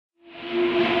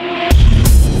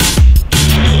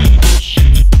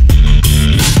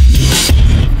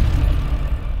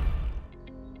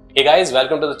Hey guys,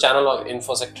 welcome to the channel of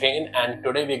InfoSec Train, and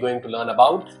today we're going to learn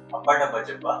about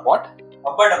what?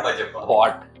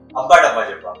 What?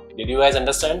 Did you guys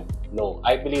understand? No,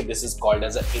 I believe this is called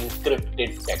as an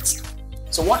encrypted text.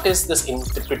 So what is this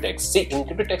encrypted text? See,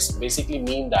 encrypted text basically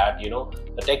mean that,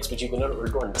 the text which you cannot able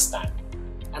to understand.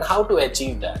 And how to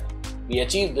achieve that? We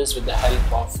achieve this with the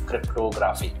help of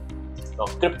cryptography. Now,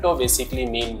 crypto basically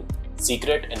mean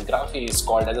secret, and graphy is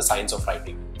called as a science of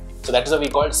writing. So that is why we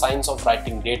call science of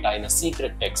writing data in a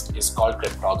secret text is called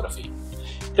cryptography.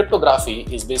 Cryptography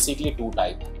is basically two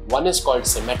types. One is called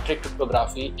symmetric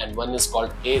cryptography and one is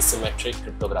called asymmetric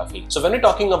cryptography. So when we're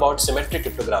talking about symmetric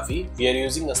cryptography, we are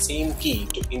using the same key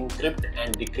to encrypt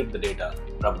and decrypt the data.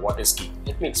 Now, what is key?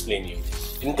 Let me explain you.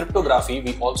 In cryptography,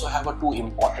 we also have two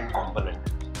important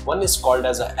components. One is called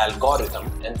as an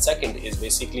algorithm and second is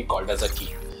basically called as a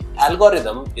key.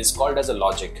 Algorithm is called as a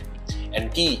logic,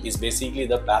 and key is basically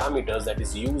the parameters that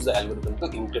is used the algorithm to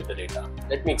encrypt the data.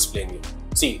 Let me explain you.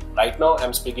 See, right now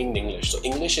I'm speaking in English. So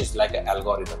English is like an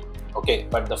algorithm, okay?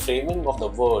 But the framing of the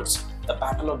words, the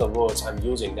pattern of the words I'm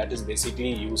using, that is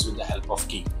basically used with the help of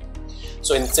key.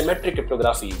 So in symmetric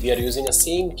cryptography, we are using a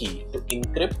same key to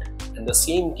encrypt and the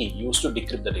same key used to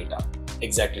decrypt the data.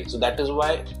 Exactly. So that is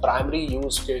why primary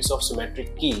use case of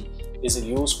symmetric key is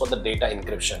used for the data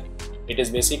encryption. It is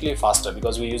basically faster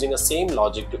because we're using the same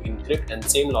logic to encrypt and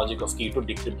same logic of key to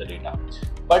decrypt the data.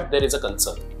 But there is a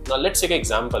concern. Now let's take an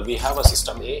example. We have a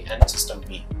system A and system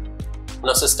B.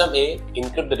 Now system A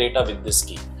encrypt the data with this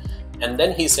key and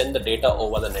then he send the data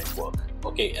over the network.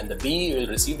 Okay, and the B will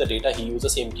receive the data, he use the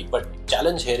same key. But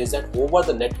challenge here is that over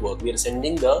the network we are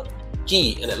sending the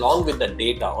key and along with the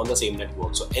data on the same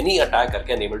network. So any attacker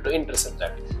can able to intercept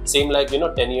that. Same like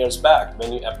 10 years back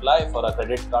when you apply for a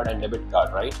credit card and debit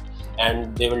card, right?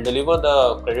 And they will deliver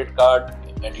the credit card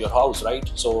at your house, right?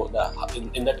 So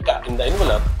in the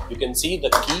envelope you can see the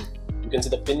key, you can see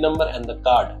the PIN number and the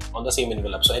card on the same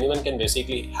envelope. So anyone can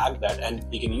basically hack that and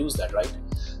he can use that, right?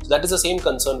 So that is the same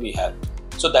concern we have.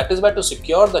 So that is why to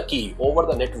secure the key over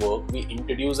the network, we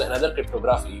introduce another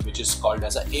cryptography which is called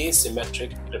as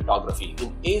asymmetric cryptography.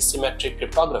 In asymmetric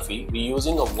cryptography, we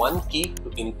using a one key to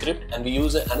encrypt and we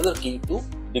use another key to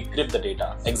decrypt the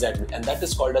data. Exactly, and that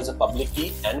is called as a public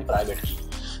key and private key.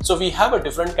 So we have a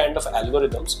different kind of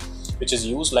algorithms which is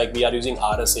used, like we are using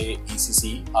RSA,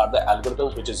 ECC are the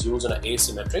algorithms which is used in an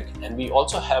asymmetric, and we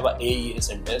also have a AES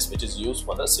and DES which is used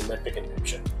for the symmetric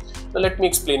encryption. Now let me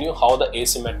explain you how the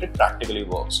asymmetric practically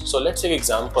works. So let's take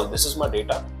example, this is my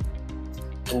data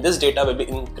and this data will be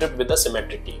encrypted with the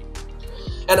symmetric key.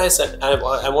 And I said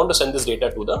I want to send this data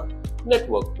to the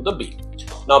network, to the B.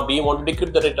 Now B want to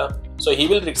decrypt the data, so he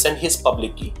will send his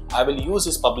public key. I will use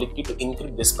his public key to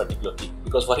encrypt this particular key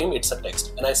because for him it's a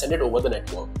text, and I send it over the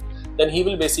network. Then he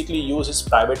will basically use his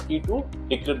private key to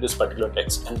decrypt this particular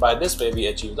text, and by this way we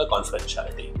achieve the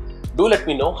confidentiality. Do let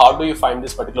me know how do you find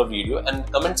this particular video,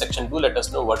 and comment section do let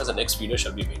us know what is the next video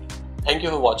shall be made. Thank you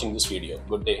for watching this video.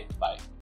 Good day. Bye.